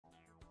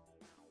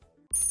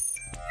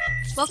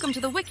Welcome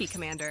to the Wiki,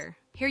 Commander.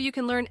 Here you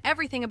can learn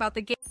everything about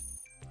the game.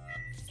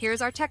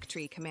 Here's our tech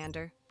tree,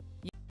 Commander.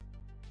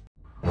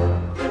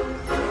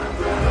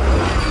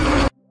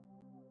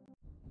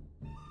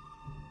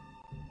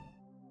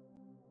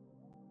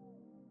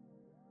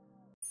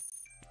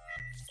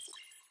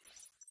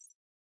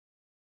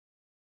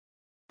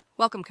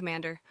 Welcome,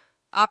 Commander.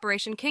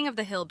 Operation King of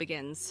the Hill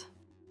begins.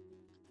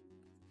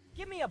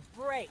 Give me a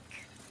break.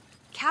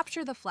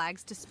 Capture the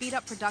flags to speed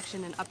up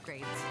production and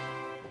upgrades.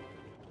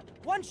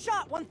 One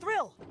shot, one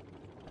thrill.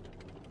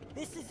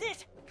 This is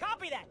it.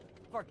 Copy that.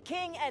 For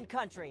king and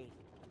country.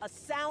 A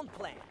sound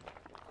plan.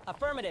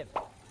 Affirmative.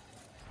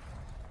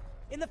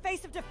 In the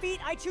face of defeat,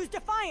 I choose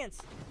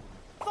defiance.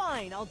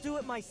 Fine, I'll do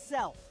it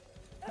myself.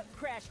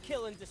 Crash,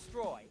 kill, and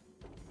destroy.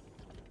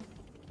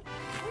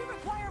 We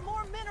require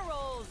more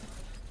minerals.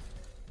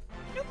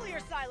 Nuclear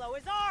silo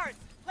is ours.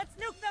 Let's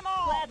nuke them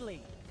all.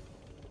 Gladly.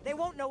 They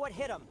won't know what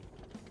hit them.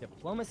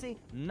 Diplomacy,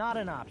 not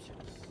an option.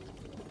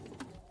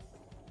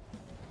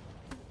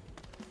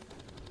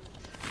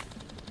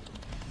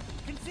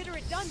 Consider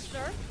it done,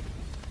 sir.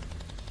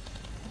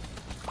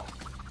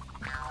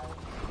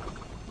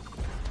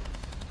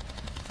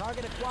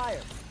 Target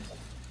acquired.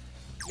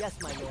 Yes,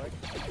 my lord.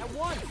 At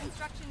once.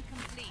 Construction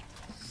complete.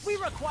 We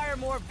require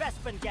more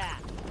Vespin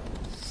gas.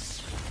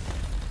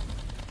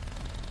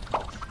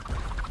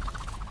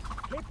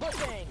 Keep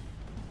pushing.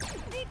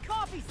 Need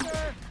coffee,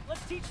 sir.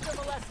 Let's teach them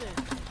a lesson.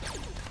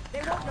 They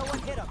won't know what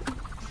hit them.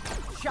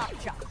 Chop,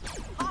 chop.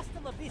 Hasta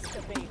la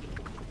vista, baby.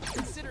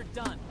 Consider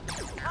done.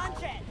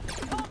 Conchette,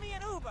 call me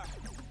an Uber.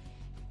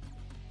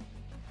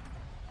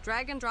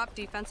 Drag and drop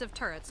defensive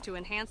turrets to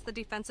enhance the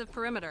defensive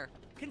perimeter.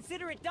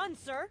 Consider it done,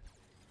 sir.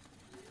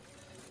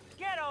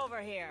 Get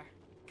over here.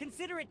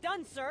 Consider it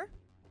done, sir.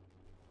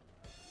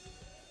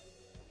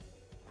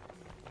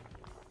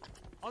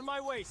 On my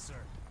way, sir.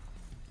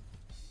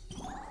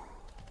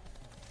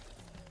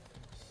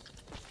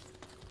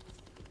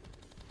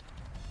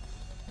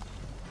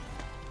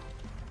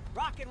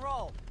 Rock and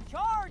roll.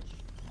 Charge!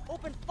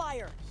 Open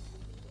fire.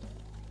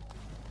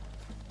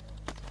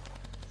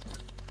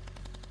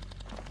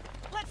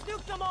 Let's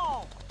nuke them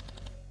all!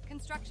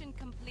 Construction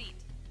complete.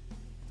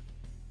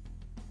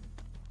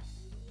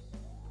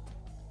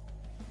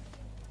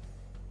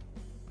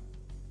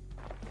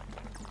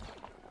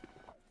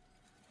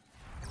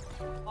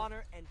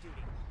 Honor and duty.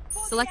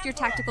 For Select the your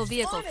Emperor! tactical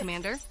vehicle, On it!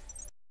 Commander.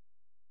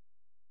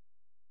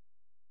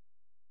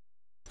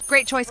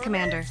 Great choice,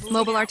 Commander.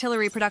 Mobile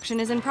artillery production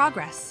is in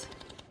progress.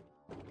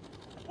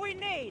 We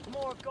need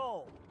more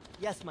gold.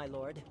 Yes, my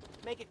lord.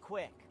 Make it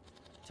quick.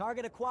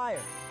 Target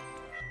acquired.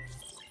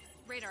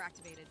 Radar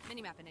activated.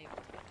 Minimap enabled.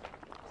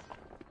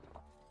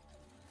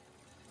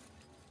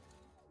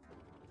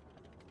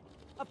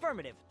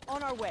 Affirmative.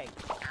 On our way.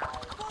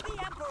 For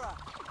the Emperor!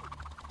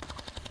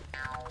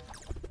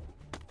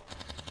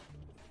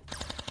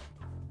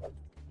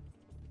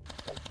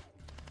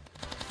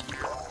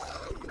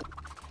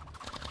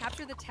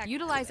 Capture the tech.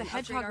 Utilize a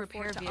hedgehog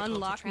repair vehicle to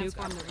unlock Nuke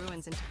from the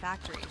ruins into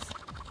factories.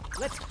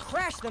 Let's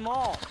crash them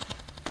all!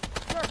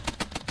 Sir,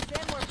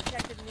 stand more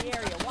protected in the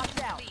area.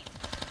 Watch out!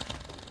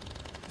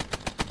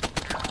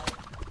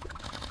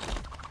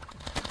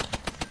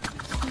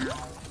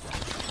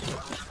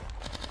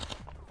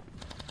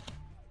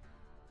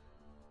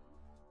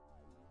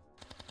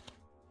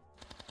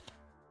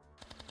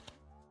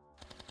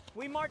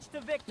 We march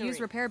to victory. Use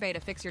repair bay to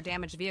fix your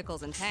damaged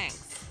vehicles and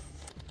tanks.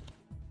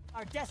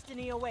 Our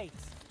destiny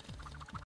awaits.